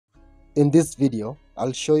In this video,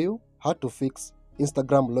 I'll show you how to fix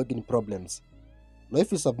Instagram login problems. Now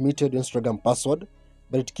if you submitted your Instagram password,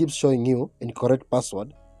 but it keeps showing you incorrect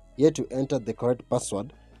password, yet you enter the correct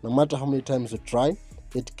password, no matter how many times you try,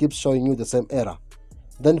 it keeps showing you the same error.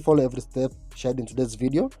 Then follow every step shared in today's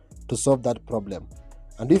video to solve that problem.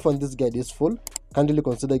 And if you find this guide useful, kindly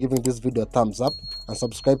consider giving this video a thumbs up and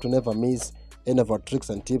subscribe to never miss any of our tricks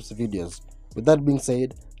and tips videos. With that being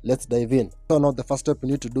said, let's dive in. So now the first step you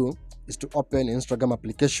need to do is to open your Instagram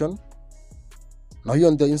application. Now here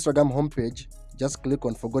on the Instagram homepage, just click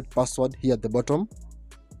on forgot password here at the bottom.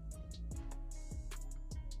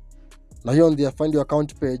 Now here on the find your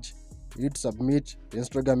account page, you need to submit the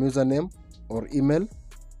Instagram username or email.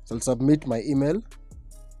 So I'll submit my email.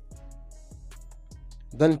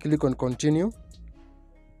 Then click on continue.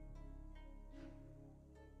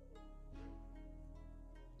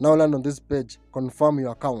 Now land on this page, confirm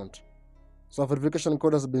your account. So a verification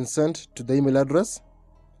code has been sent to the email address.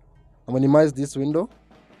 I'll minimize this window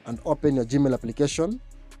and open your Gmail application.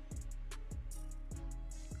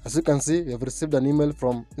 As you can see, you have received an email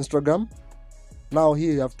from Instagram. Now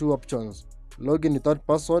here you have two options, login without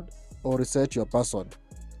password or reset your password.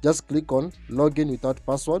 Just click on login without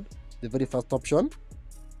password, the very first option.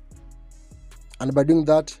 And by doing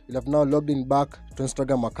that, you'll have now logged in back to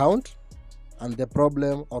Instagram account and the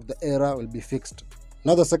problem or the error will be fixed.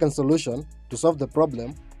 Now the second solution, to solve the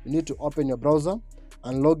problem, you need to open your browser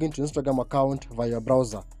and log into Instagram account via your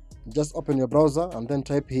browser. Just open your browser and then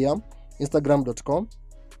type here instagram.com.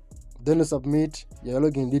 Then you submit your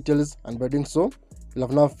login details, and by doing so, you'll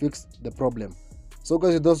have now fixed the problem. So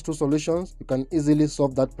guys, with those two solutions, you can easily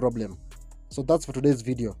solve that problem. So that's for today's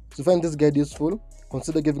video. So if you find this guide useful,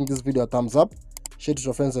 consider giving this video a thumbs up, share it to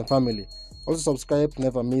your friends and family. Also subscribe to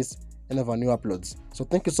never miss any of our new uploads. So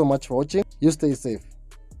thank you so much for watching. You stay safe.